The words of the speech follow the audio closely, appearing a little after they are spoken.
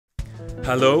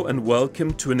Hello and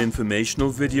welcome to an informational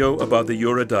video about the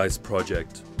Euridice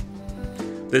Project.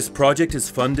 This project is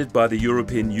funded by the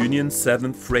European Union's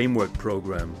 7th Framework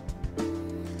Programme.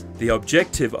 The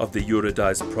objective of the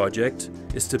Euridice Project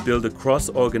is to build a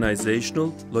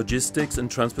cross-organizational logistics and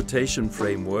transportation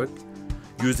framework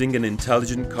using an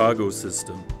intelligent cargo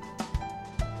system.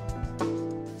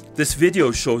 This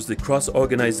video shows the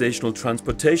cross-organizational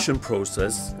transportation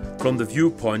process from the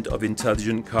viewpoint of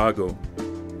intelligent cargo.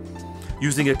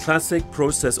 Using a classic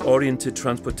process-oriented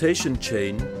transportation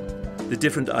chain, the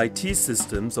different IT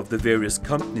systems of the various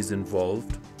companies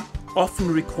involved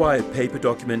often require paper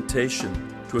documentation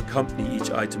to accompany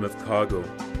each item of cargo.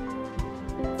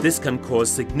 This can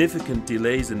cause significant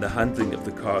delays in the handling of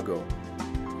the cargo.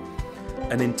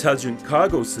 An intelligent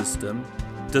cargo system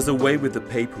does away with the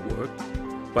paperwork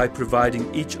by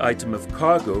providing each item of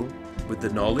cargo with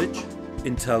the knowledge,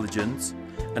 intelligence,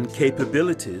 and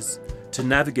capabilities to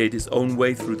navigate its own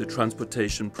way through the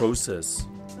transportation process.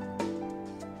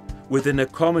 Within a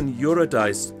common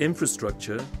Euridice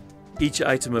infrastructure, each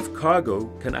item of cargo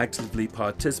can actively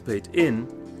participate in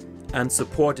and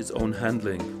support its own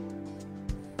handling.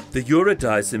 The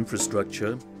Euridice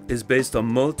infrastructure is based on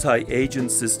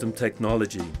multi-agent system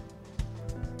technology.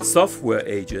 Software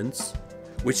agents,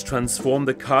 which transform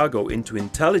the cargo into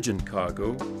intelligent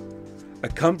cargo,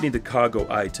 accompany the cargo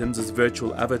items as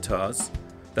virtual avatars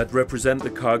that represent the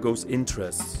cargo's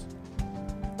interests.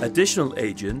 Additional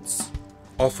agents,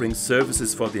 offering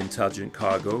services for the intelligent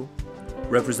cargo,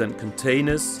 represent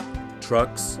containers,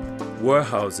 trucks,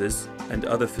 warehouses, and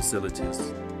other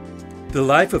facilities. The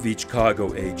life of each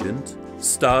cargo agent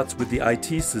starts with the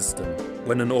IT system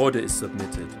when an order is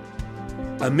submitted.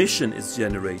 A mission is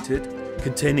generated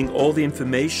containing all the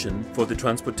information for the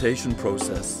transportation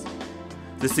process.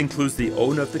 This includes the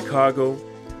owner of the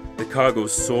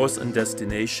cargo's source and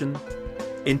destination,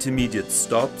 intermediate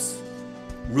stops,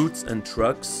 routes and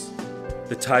trucks,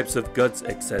 the types of goods,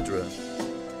 etc.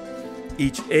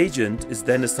 Each agent is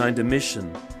then assigned a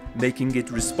mission, making it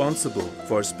responsible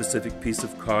for a specific piece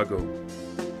of cargo.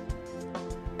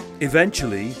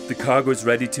 Eventually, the cargo is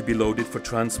ready to be loaded for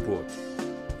transport,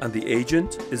 and the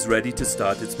agent is ready to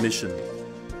start its mission.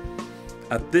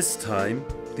 At this time,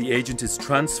 the agent is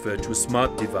transferred to a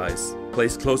smart device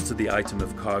placed close to the item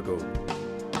of cargo.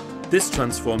 This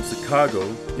transforms the cargo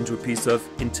into a piece of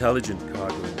intelligent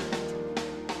cargo.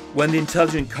 When the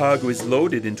intelligent cargo is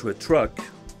loaded into a truck,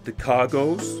 the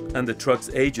cargo's and the truck's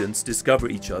agents discover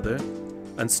each other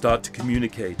and start to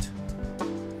communicate.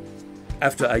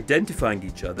 After identifying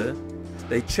each other,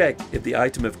 they check if the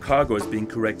item of cargo is being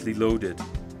correctly loaded.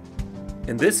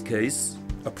 In this case,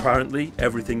 apparently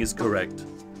everything is correct.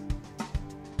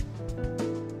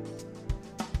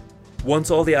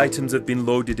 Once all the items have been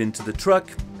loaded into the truck,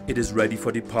 it is ready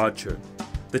for departure.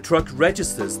 The truck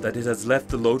registers that it has left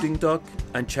the loading dock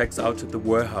and checks out at the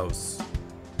warehouse.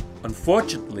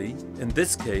 Unfortunately, in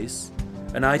this case,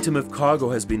 an item of cargo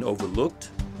has been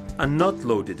overlooked and not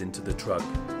loaded into the truck.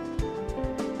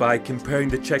 By comparing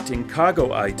the checked-in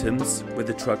cargo items with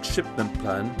the truck's shipment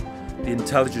plan, the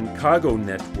intelligent cargo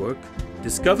network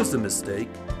discovers the mistake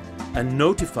and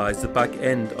notifies the back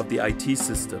end of the IT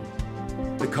system.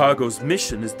 The cargo's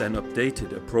mission is then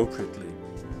updated appropriately.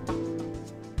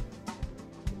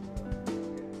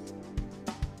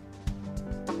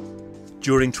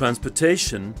 During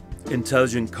transportation,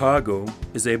 intelligent cargo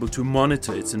is able to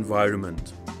monitor its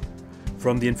environment.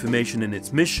 From the information in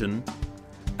its mission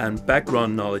and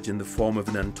background knowledge in the form of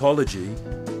an ontology,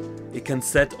 it can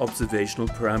set observational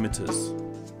parameters.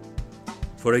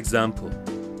 For example,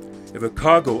 if a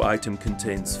cargo item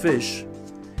contains fish,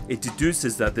 it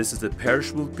deduces that this is a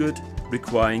perishable good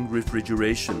requiring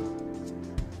refrigeration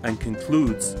and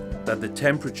concludes that the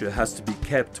temperature has to be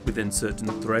kept within certain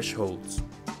thresholds.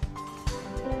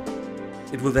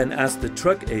 It will then ask the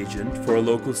truck agent for a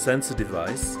local sensor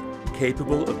device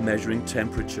capable of measuring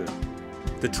temperature.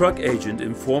 The truck agent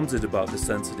informs it about the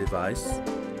sensor device,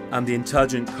 and the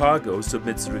intelligent cargo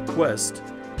submits a request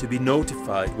to be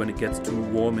notified when it gets too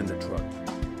warm in the truck.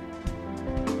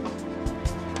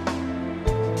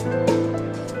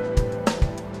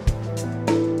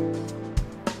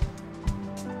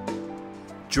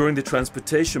 During the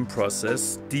transportation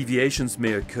process, deviations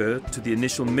may occur to the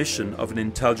initial mission of an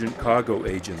intelligent cargo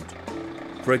agent.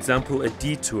 For example, a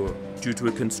detour due to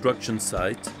a construction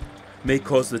site may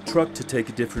cause the truck to take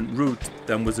a different route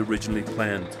than was originally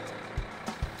planned.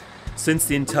 Since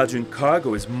the intelligent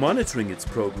cargo is monitoring its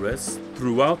progress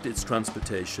throughout its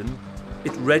transportation,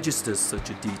 it registers such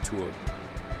a detour.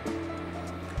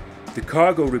 The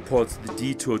cargo reports the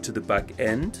detour to the back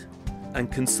end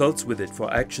and consults with it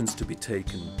for actions to be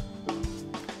taken.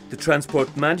 The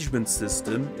transport management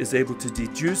system is able to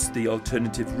deduce the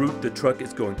alternative route the truck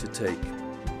is going to take.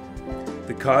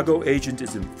 The cargo agent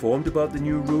is informed about the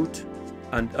new route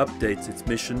and updates its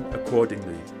mission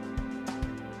accordingly.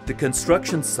 The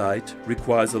construction site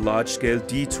requires a large-scale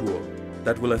detour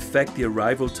that will affect the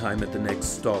arrival time at the next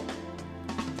stop.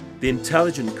 The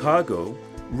intelligent cargo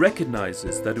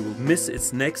recognizes that it will miss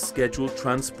its next scheduled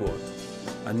transport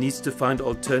and needs to find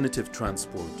alternative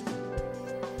transport.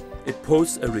 It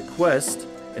posts a request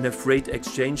in a freight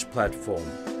exchange platform,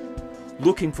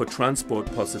 looking for transport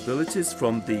possibilities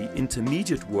from the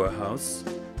intermediate warehouse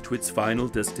to its final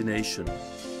destination.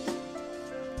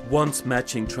 Once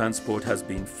matching transport has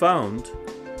been found,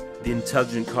 the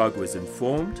intelligent cargo is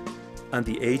informed and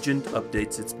the agent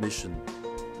updates its mission.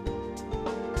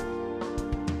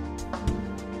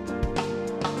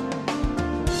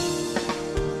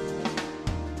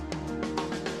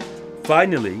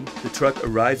 Finally, the truck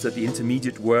arrives at the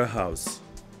intermediate warehouse.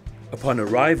 Upon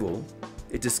arrival,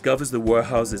 it discovers the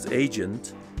warehouse's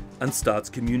agent and starts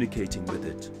communicating with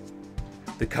it.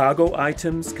 The cargo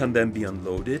items can then be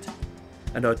unloaded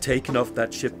and are taken off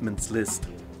that shipment's list.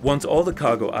 Once all the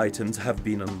cargo items have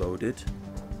been unloaded,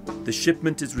 the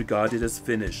shipment is regarded as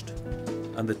finished,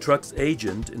 and the truck's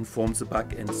agent informs the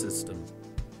back-end system.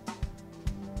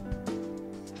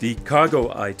 The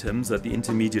cargo items at the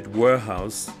intermediate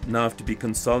warehouse now have to be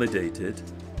consolidated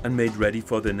and made ready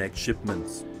for their next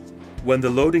shipments. When the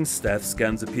loading staff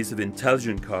scans a piece of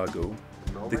intelligent cargo,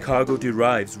 the cargo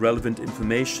derives relevant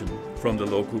information from the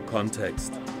local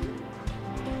context.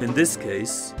 In this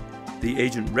case, the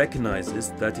agent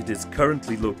recognizes that it is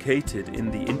currently located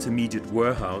in the intermediate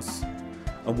warehouse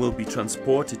and will be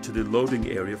transported to the loading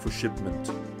area for shipment.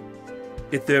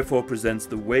 It therefore presents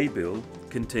the waybill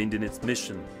contained in its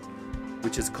mission,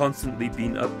 which has constantly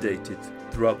been updated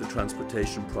throughout the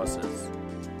transportation process.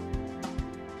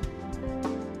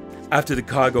 After the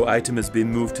cargo item has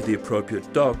been moved to the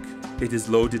appropriate dock, it is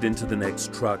loaded into the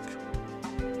next truck.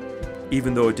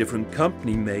 Even though a different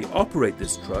company may operate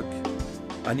this truck,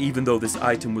 and even though this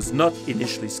item was not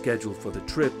initially scheduled for the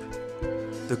trip,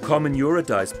 the common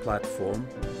Euridice platform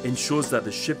ensures that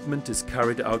the shipment is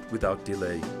carried out without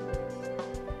delay.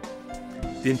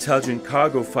 The intelligent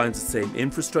cargo finds the same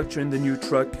infrastructure in the new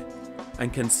truck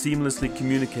and can seamlessly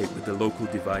communicate with the local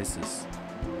devices.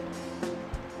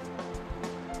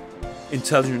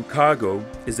 Intelligent cargo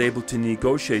is able to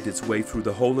negotiate its way through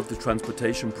the whole of the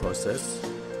transportation process,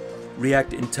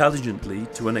 react intelligently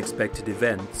to unexpected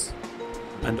events,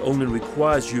 and only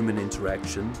requires human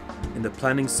interaction in the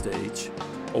planning stage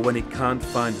or when it can't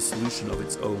find a solution of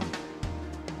its own.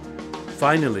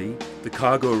 Finally, the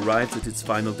cargo arrives at its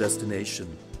final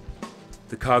destination.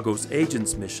 The cargo's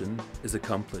agent's mission is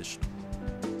accomplished.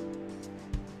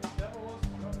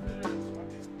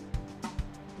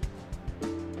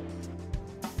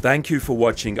 Thank you for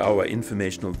watching our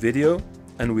informational video,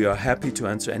 and we are happy to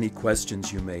answer any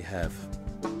questions you may have.